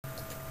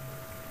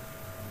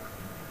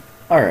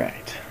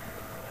Alright,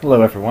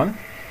 hello everyone.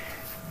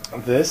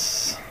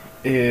 This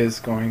is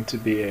going to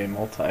be a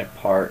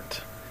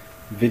multi-part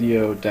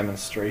video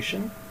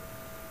demonstration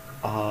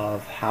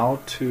of how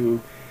to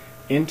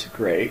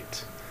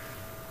integrate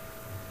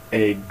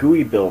a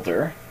GUI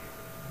builder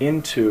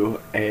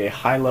into a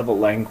high-level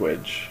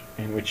language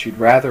in which you'd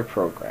rather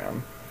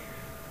program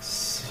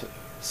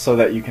so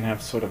that you can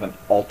have sort of an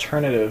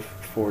alternative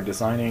for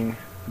designing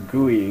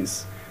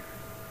GUIs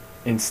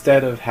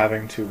instead of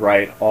having to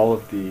write all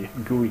of the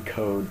GUI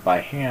code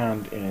by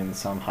hand in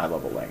some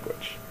high-level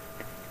language.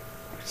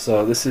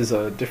 So this is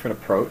a different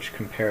approach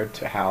compared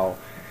to how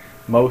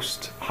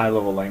most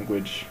high-level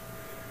language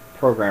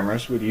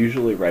programmers would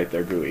usually write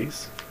their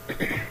GUIs,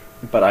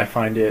 but I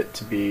find it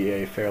to be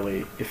a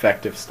fairly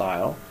effective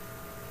style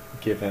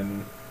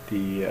given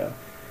the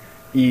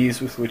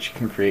ease with which you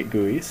can create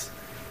GUIs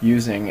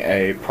using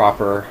a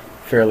proper,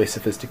 fairly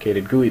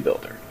sophisticated GUI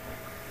builder.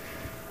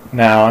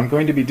 Now, I'm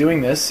going to be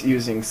doing this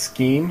using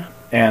Scheme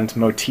and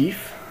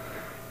Motif,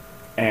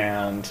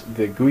 and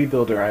the GUI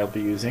builder I'll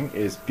be using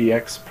is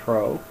BX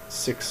Pro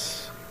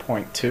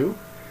 6.2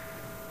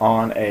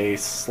 on a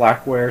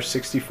Slackware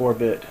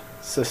 64-bit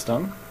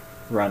system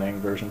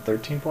running version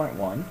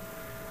 13.1,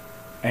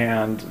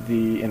 and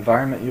the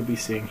environment you'll be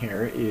seeing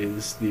here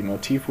is the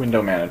Motif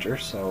window manager,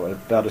 so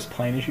about as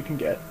plain as you can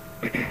get.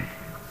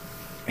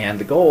 And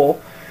the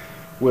goal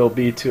will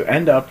be to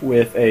end up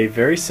with a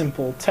very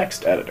simple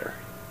text editor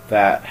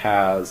that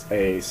has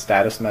a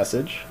status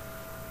message,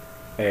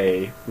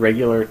 a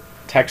regular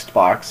text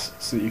box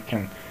so that you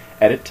can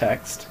edit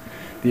text,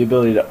 the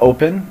ability to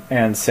open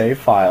and save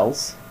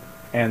files,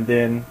 and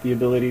then the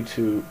ability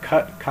to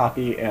cut,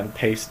 copy, and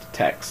paste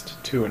text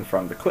to and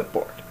from the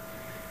clipboard.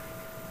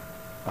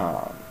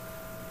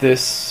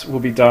 This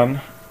will be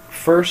done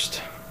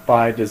first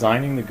by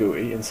designing the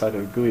GUI inside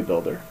of GUI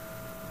Builder,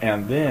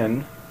 and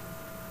then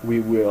we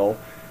will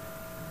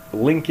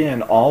link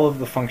in all of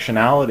the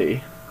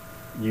functionality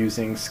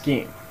using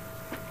Scheme.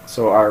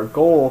 So our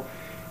goal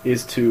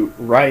is to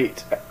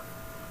write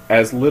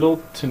as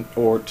little to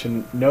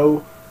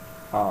no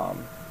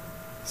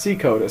C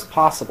code as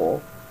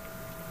possible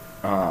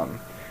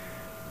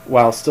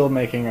while still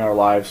making our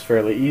lives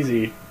fairly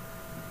easy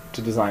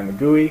to design the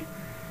GUI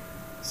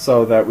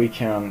so that we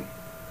can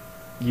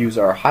use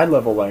our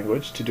high-level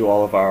language to do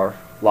all of our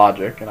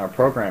logic and our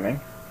programming,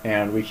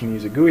 and we can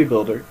use a GUI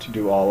builder to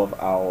do all of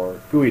our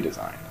GUI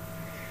design.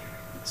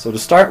 So to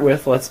start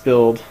with, let's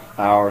build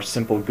our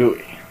simple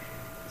GUI.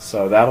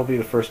 So that'll be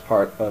the first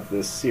part of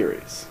this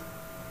series.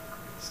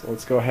 So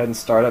let's go ahead and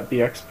start up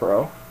BX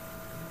Pro.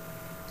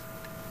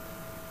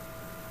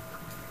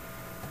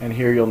 And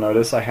here you'll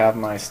notice I have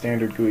my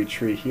standard GUI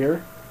tree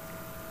here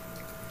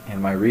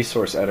and my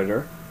resource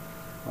editor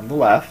on the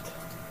left.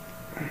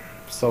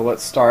 So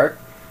let's start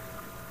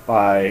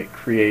by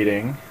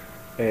creating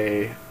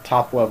a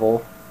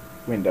top-level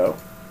window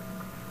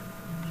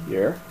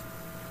here.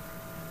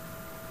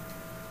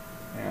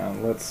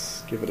 And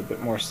let's give it a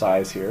bit more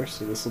size here.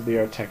 So this will be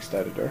our text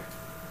editor.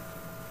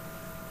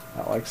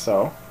 Not like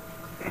so.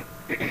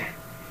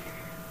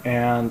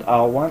 And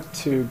I'll want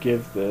to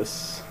give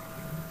this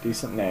a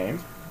decent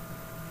name.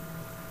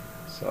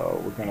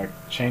 So we're going to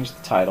change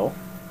the title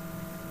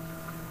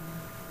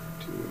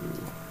to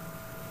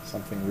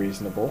something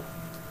reasonable.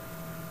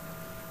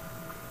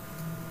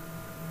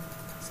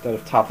 Instead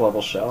of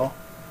top-level shell,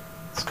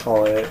 let's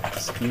call it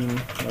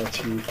Scheme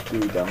Motif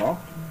GUI Demo.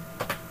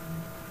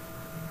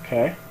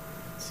 Okay,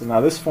 so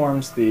now this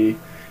forms the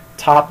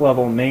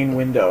top-level main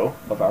window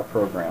of our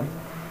program,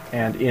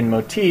 and in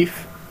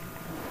Motif,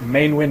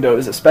 main window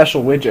is a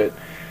special widget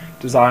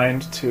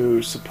designed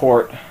to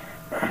support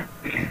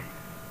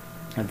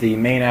the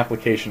main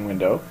application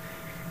window,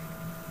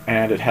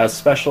 and it has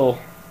special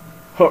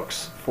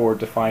hooks for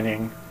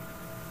defining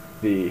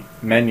the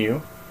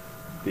menu,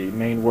 the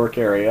main work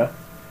area,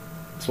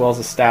 as well as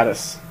a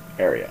status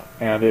area.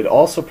 And it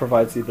also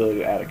provides the ability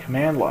to add a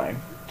command line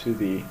to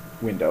the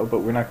window, but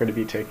we're not going to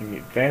be taking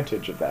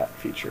advantage of that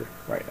feature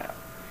right now.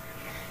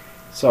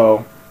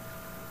 So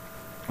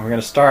we're going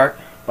to start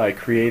by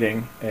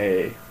creating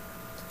the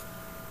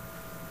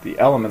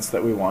elements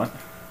that we want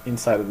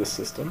inside of the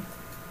system.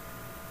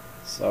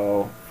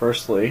 So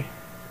firstly,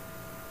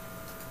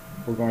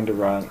 we're going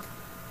to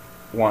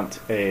want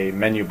a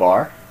menu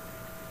bar,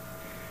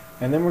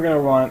 and then we're going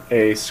to want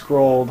a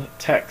scrolled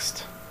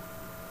text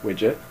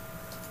widget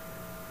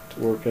to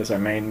work as our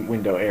main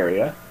window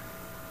area.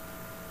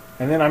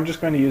 And then I'm just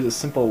going to use a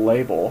simple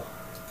label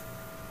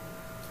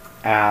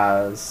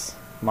as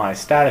my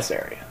status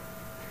area.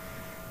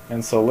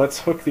 And so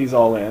let's hook these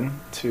all in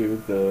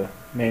to the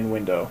main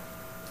window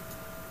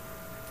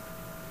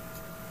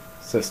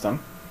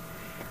system.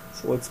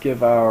 So let's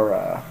give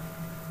our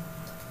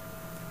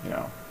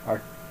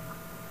our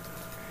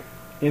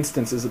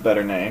instance is a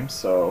better name,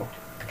 so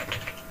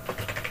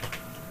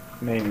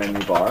main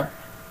menu bar,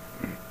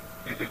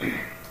 and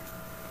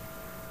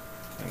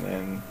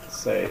then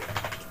say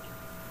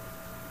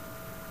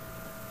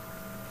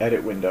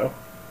edit window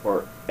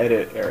or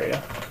edit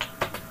area.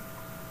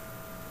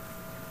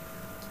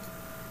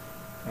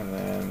 and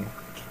then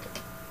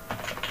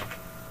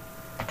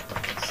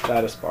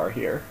status bar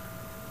here.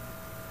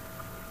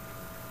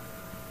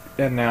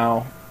 And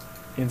now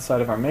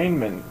inside of our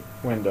main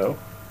window,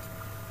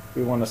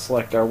 we want to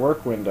select our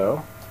work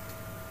window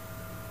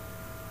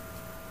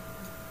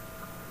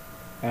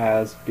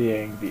as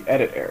being the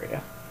edit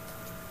area.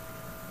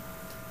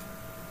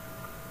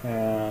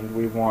 And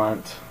we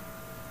want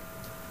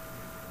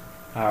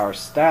our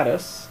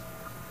status,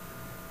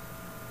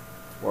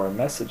 or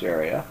message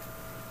area,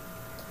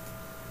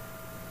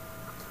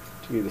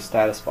 to be the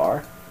status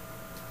bar.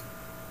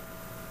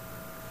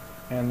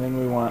 And then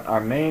we want our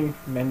main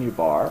menu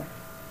bar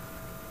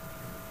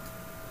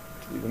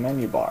to be the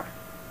menu bar.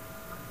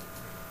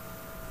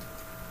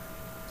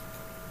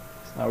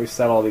 So now we've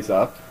set all these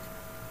up,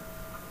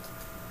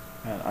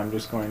 and I'm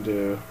just going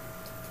to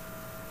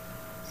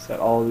set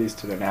all of these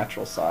to their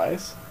natural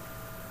size.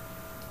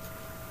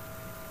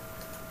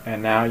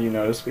 And now you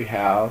notice we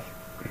have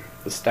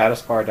the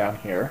status bar down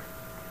here,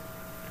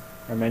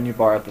 our menu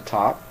bar at the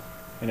top,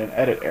 and an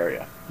edit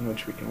area in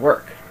which we can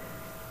work.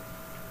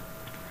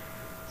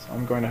 So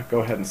I'm going to go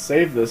ahead and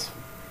save this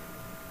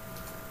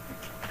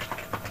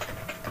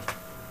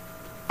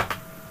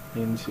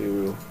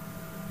into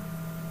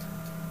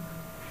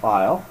a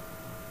file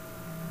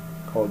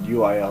called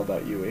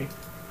uil.ue,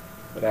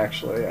 but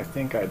actually I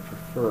think I'd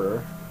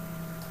prefer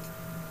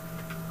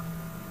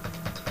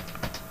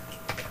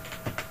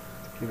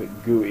to give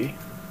it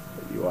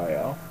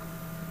GUI.uil.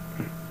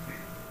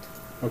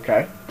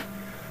 Okay,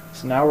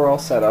 so now we're all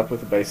set up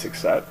with a basic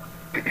set.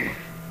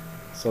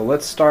 So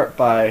let's start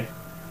by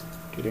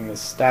getting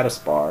this status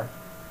bar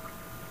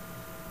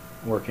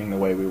working the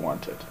way we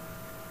want it.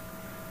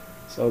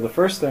 So the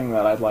first thing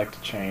that I'd like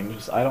to change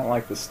is I don't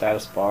like the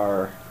status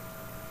bar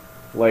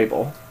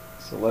label,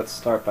 so let's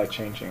start by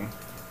changing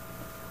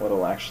what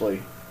it'll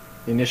actually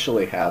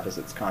initially have as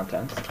its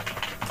contents.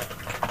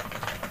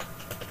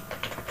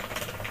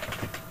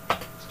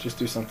 Let's just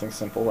do something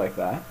simple like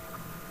that.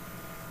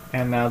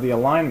 And now the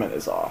alignment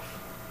is off.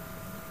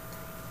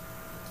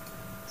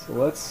 So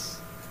let's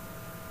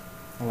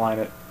align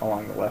it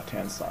along the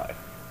left-hand side.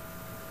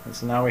 And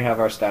so now we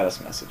have our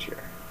status message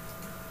here.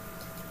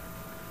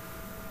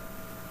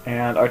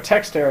 And our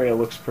text area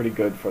looks pretty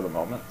good for the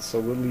moment, so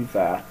we'll leave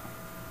that.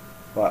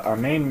 But our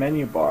main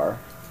menu bar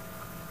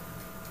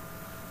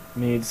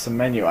needs some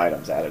menu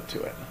items added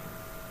to it.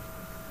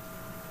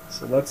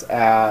 So let's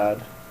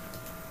add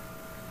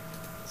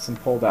some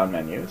pull-down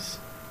menus.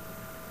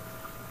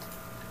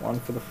 One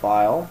for the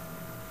file,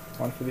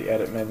 one for the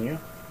edit menu,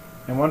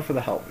 and one for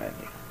the help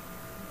menu.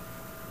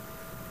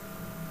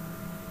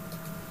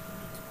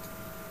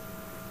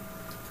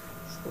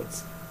 So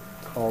let's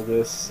call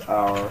this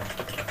our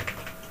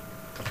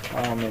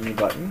file menu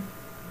button.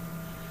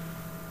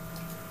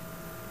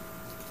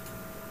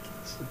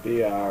 This would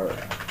be our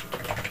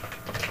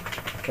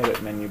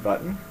edit menu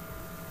button.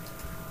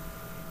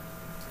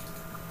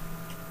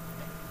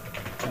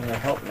 And our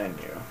help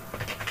menu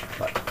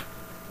button, like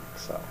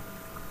so.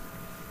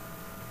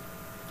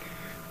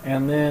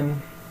 And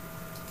then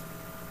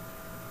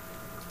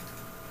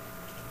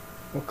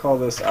we'll call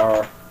this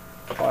our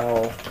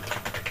file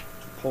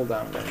pull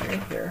down menu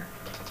here.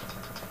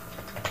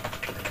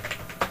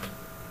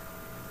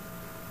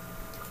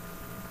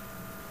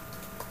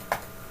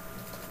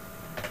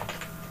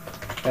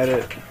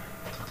 Edit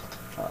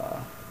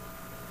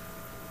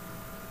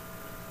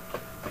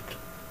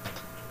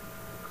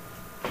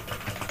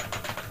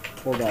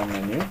pull down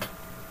menu,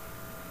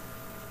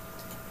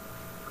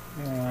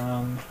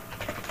 and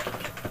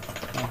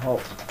I'll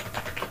help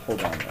pull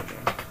down menu.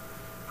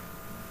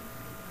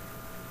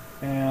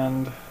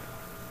 And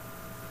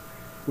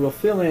we'll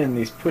fill in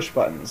these push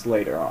buttons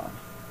later on,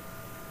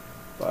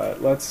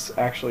 but let's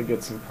actually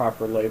get some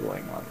proper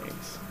labeling on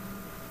these.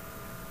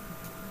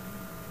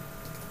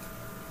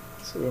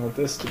 So we want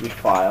this to be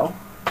file,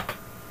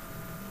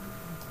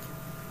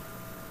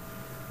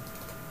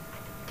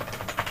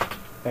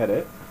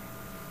 edit,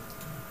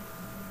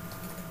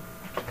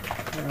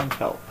 and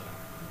help.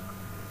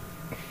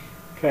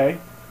 Okay,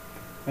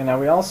 and now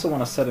we also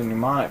want to set a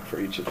mnemonic for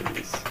each of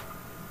these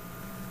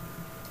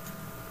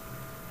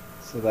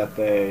so that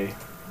they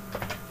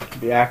can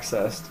be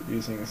accessed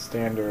using the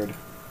standard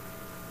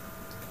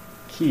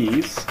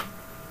keys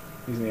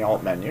using the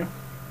Alt menu.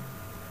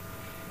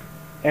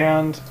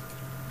 And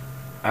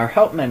our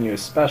help menu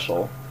is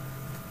special,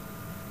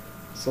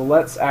 so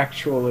let's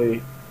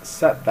actually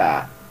set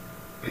that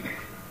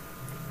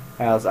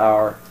as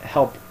our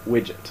help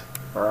widget,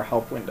 or our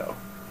help window.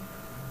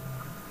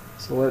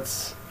 So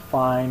let's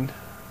find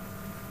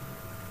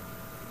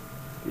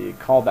the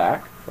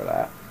callback for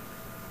that,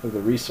 or the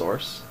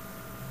resource.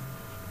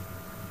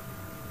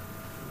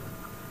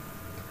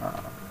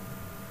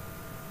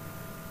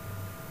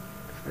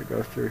 If I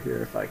go through here,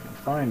 if I can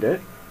find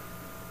it.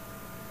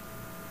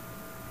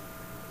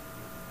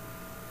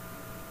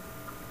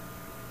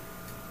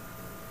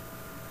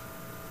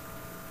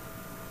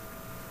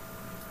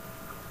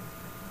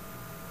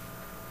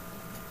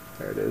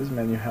 There it is,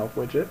 menu help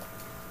widget.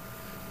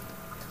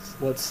 So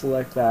let's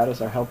select that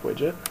as our help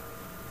widget.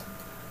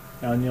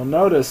 And you'll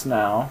notice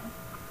now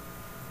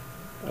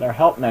that our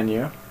help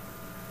menu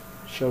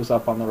shows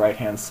up on the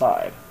right-hand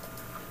side,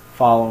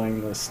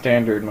 following the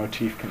standard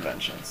motif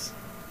conventions,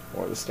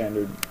 or the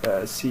standard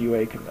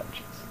CUA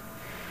conventions.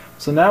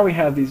 So now we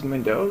have these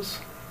windows,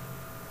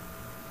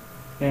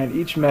 and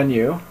each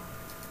menu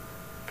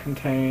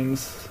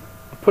contains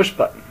a push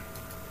button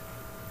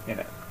in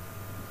it.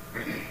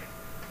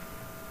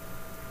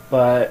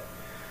 But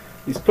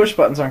these push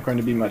buttons aren't going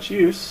to be much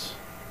use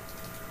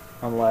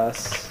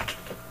unless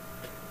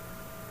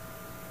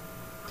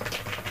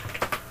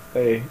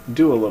they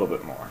do a little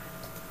bit more.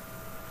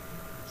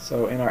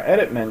 So in our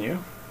edit menu,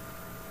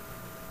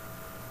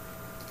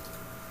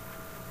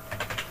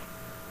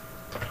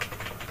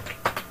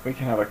 we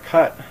can have a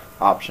cut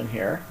option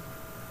here,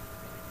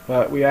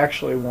 but we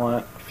actually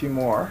want a few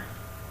more.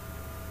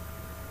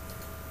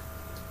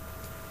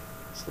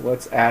 So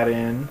let's add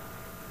in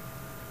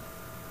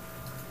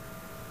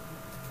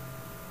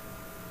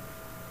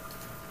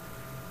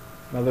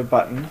another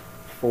button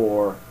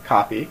for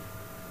copy.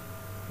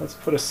 Let's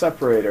put a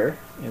separator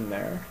in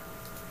there,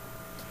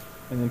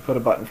 and then put a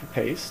button for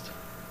paste.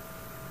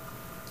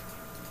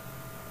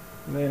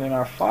 And then in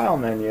our file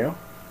menu,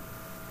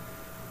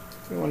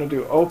 we want to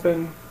do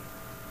open,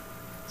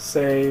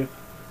 save,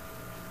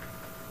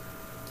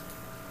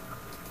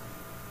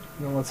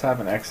 and then let's have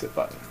an exit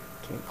button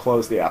to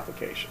close the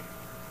application.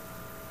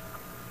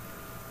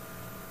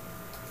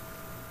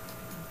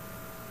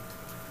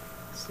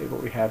 See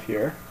what we have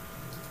here.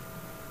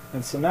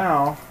 And so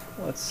now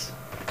let's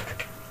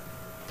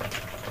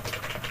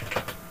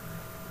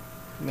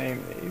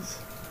name these.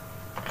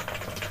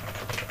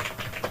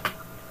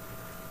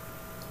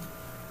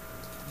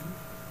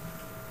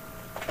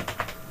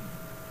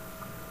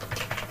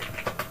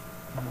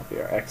 That'll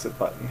be our exit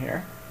button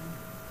here.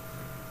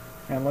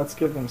 And let's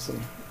give them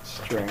some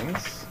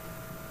strings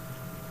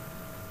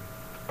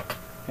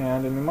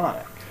and a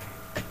mnemonic.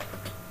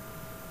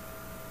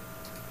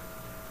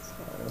 So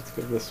let's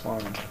give this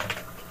one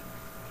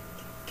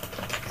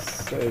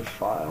save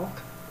file.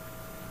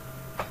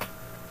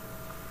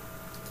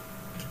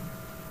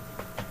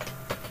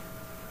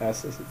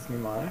 S is its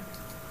mnemonic.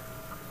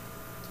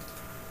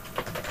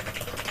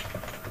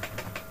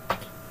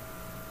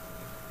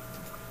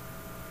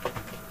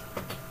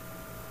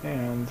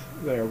 And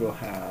there we'll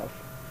have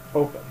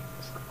open.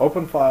 So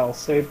open file,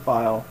 save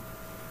file,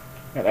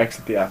 and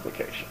exit the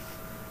application.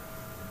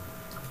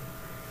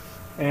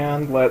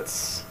 And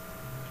let's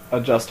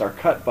adjust our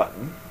cut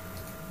button.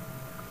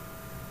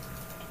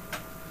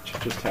 It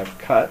should just have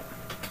cut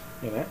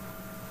in it.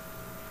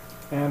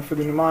 And for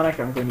the mnemonic,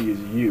 I'm going to use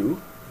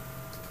U.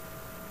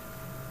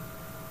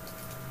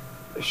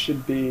 This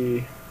should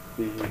be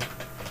the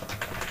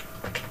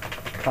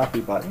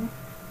copy button.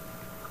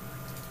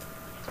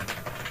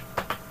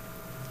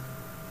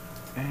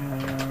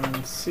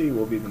 And C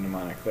will be the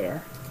mnemonic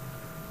there.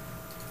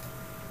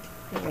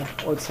 Yeah,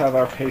 let's have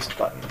our paste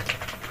button.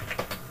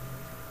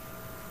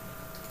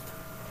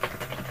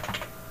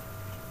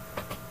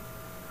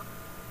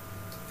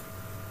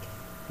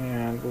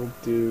 And we'll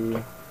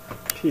do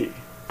P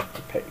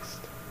to paste.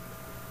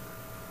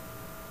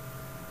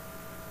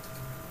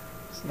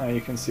 So now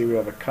you can see we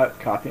have a cut,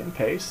 copy, and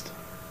paste.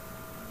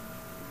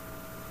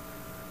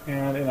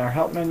 And in our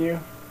help menu,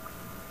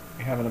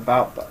 we have an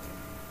about button.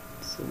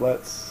 So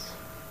let's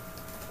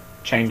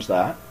change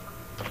that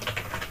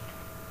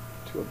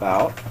to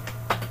about.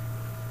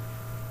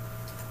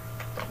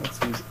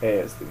 Let's use A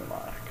as the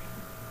mnemonic.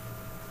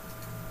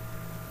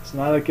 So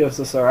now that gives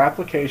us our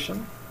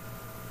application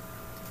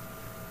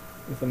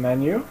with a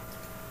menu,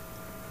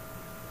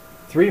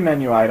 3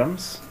 menu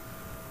items,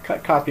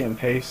 cut, copy, and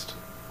paste,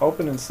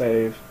 open and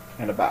save,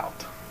 and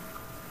about.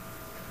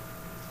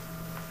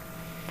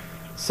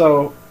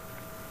 So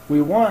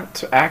we want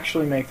to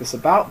actually make this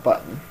about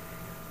button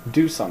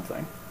do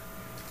something.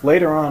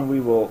 Later on we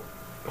will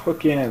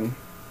hook in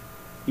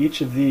each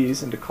of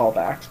these into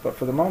callbacks, but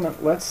for the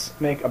moment let's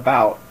make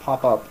about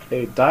pop up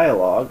a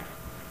dialog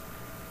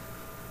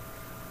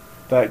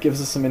that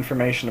gives us some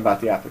information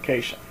about the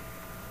application.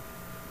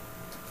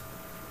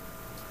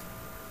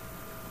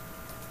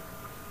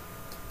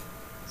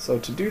 So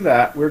to do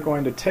that, we're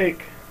going to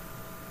take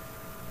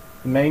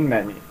the main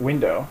menu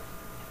window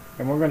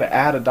and we're going to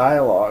add a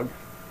dialog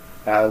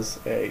as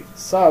a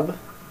sub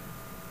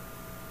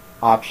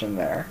option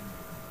there.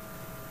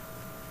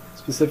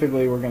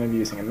 Specifically, we're going to be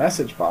using a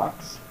message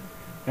box,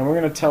 and we're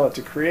going to tell it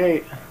to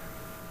create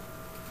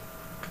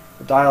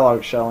a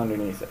dialog shell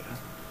underneath it.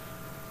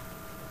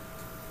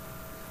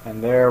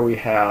 And there we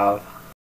have